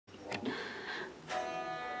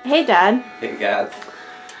Hey, Dad. Hey, Gav.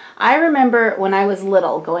 I remember when I was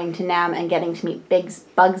little going to NAMM and getting to meet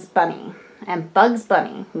Bugs Bunny. And Bugs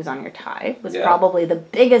Bunny, who's on your tie, was probably the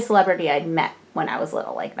biggest celebrity I'd met when I was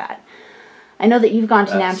little like that. I know that you've gone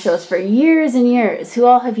to NAMM shows for years and years. Who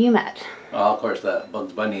all have you met? Well, of course, that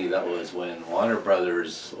Bugs Bunny, that was when Warner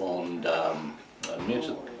Brothers owned a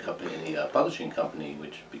music company, a publishing company,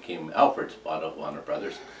 which became Alfred's, bought out Warner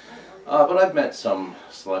Brothers. But I've met some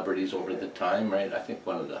celebrities over the time, right? I think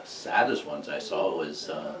one of the saddest ones I saw was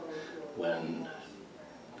when,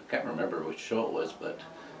 I can't remember which show it was, but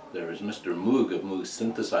there was Mr. Moog of Moog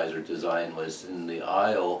Synthesizer Design was in the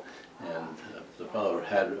aisle, and the fellow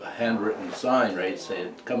had a handwritten sign, right,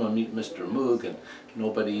 saying, "Come and meet Mr. Moog," and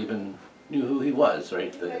nobody even knew who he was,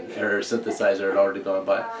 right? The Error synthesizer had already gone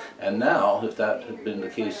by. And now, if that had been the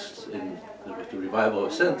case with the revival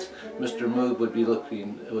of synths, Mr. Moog would be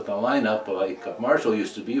looking with a lineup like Marshall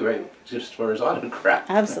used to be, right, just for his autograph.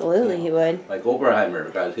 Absolutely, he would. Like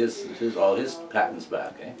Oberheimer got all his patents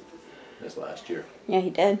back, this last year. Yeah, he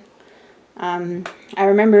did. I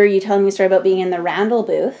remember you telling me a story about being in the Randall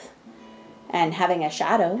booth and having a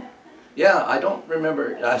shadow. Yeah, I don't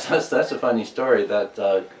remember. That's a funny story.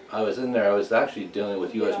 That I was in there. I was actually dealing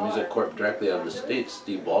with U.S. Music Corp directly out of the States.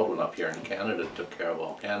 Steve Baldwin up here in Canada took care of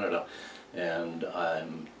all Canada, and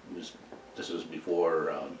this was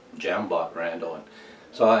before Jam bought Randall. And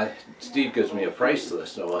so Steve gives me a price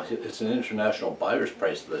list. So it's an international buyer's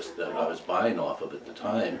price list that I was buying off of at the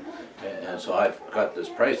time, and so I've got this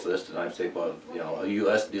price list, and I'm saying, well, you know, a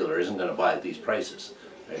U.S. dealer isn't going to buy at these prices.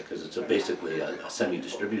 Because it's basically a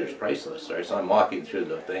semi-distributor's price list, right? So I'm walking through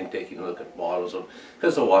the thing, taking a look at models of,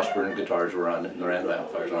 because the Washburn guitars were on it and the Randall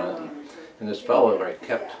amplifiers were on it, and this fellow, right,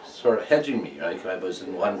 kept sort of hedging me, right? I was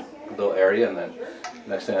in one little area, and then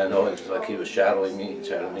next thing I know, it's like he was shadowing me,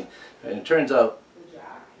 and it turns out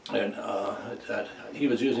that he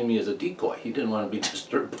was using me as a decoy. He didn't want to be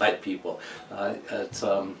disturbed by people. It's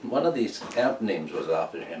one of these amp names was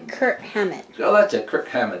off of him. Kirk Hammett. Oh, that's it, Kirk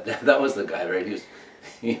Hammett. That was the guy, right?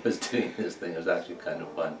 He was doing this thing. It was actually kind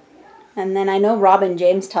of fun. And then I know Rob and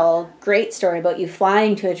James tell a great story about you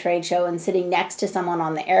flying to a trade show and sitting next to someone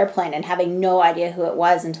on the airplane and having no idea who it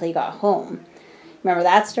was until you got home. Remember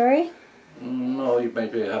that story? No, you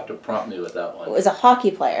maybe have to prompt me with that one. It was a hockey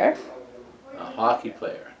player. A hockey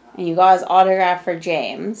player. And you got his autograph for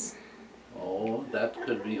James. Oh, that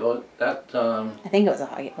could be. Oh, that. I think it was a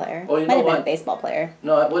hockey player. Oh, you Might know have what? been a baseball player.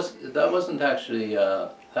 No, that wasn't actually.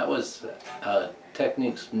 That was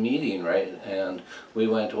Technique's meeting, right? And we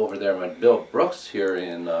went over there with Bill Brooks here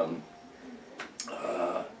in.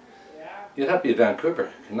 You'd have to be a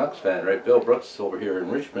Vancouver Canucks fan, right? Bill Brooks over here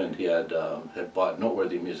in Richmond. He had bought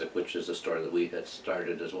Noteworthy Music, which is a store that we had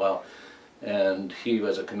started as well. And he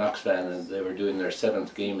was a Canucks fan, and they were doing their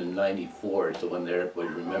 7th game in '94. So when everybody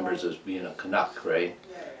remembers as being a Canuck, right?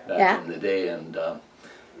 Back in the day, and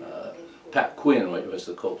Pat Quinn was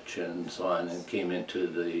the coach and so on, and came into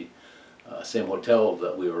the same hotel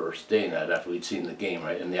that we were staying at after we'd seen the game,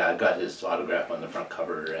 right? And yeah, I got his autograph on the front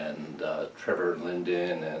cover, and Trevor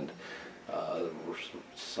Linden, and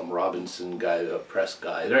some Robinson guy, a press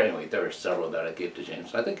guy. Anyway, there were several that I gave to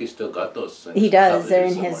James. I think he still got those things. He does. They're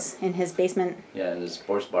in his basement. Yeah, in his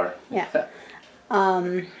sports bar. Yeah.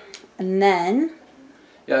 And then.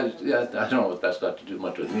 Yeah, I don't know what that's got to do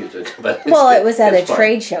much with music, but it was at a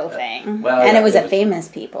trade show thing, well, and it was at Famous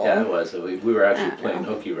People. Yeah, it was. We were actually playing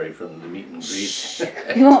hooky right from the meet and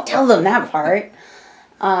greet. You won't tell them that part.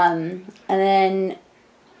 And then.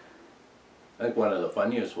 I think one of the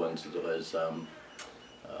funniest ones was when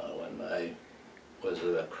I was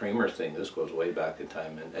at a Kramer thing. This goes way back in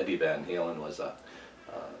time, and Eddie Van Halen was a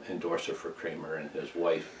endorser for Kramer, and his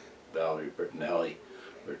wife Valerie Bertinelli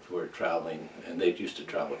were traveling, and they used to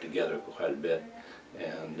travel together quite a bit.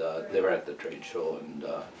 And they were at the trade show, and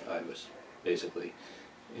I was basically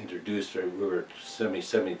introduced. We were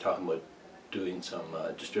semi talking about doing some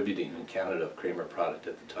distributing in Canada of Kramer product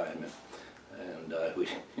at the time, and we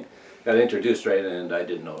got introduced, right, and I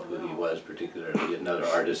didn't know who he was particularly, another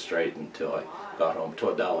artist, right, until I got home,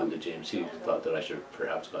 told that one to James. He thought that I should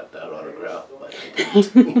perhaps got that autograph, but I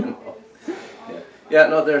didn't, you know. Yeah,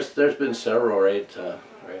 no, there's been several, right,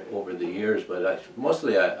 over the years, but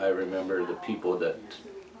mostly I remember the people that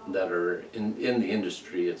are in the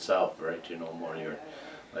industry itself, right, you know, more your,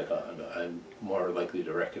 like I'm more likely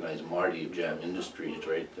to recognize Marty of Jam Industries,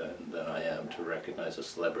 right, than I am to recognize a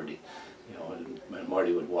celebrity. You know, and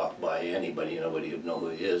Marty would walk by anybody, nobody would know who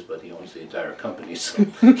he is, but he owns the entire company, so,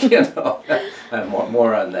 you know, I'm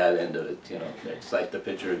more on that end of it, you know. It's like the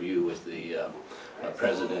picture of you with the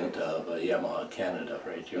president of Yamaha Canada,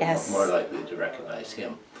 right? You're more likely to recognize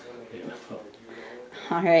him, you know.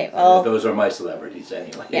 All right. Well, those are my celebrities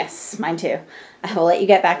anyway. yes, mine too. I will let you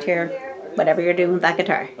get back to your whatever you're doing with that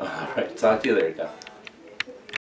guitar. All right. Talk to you later, Cal.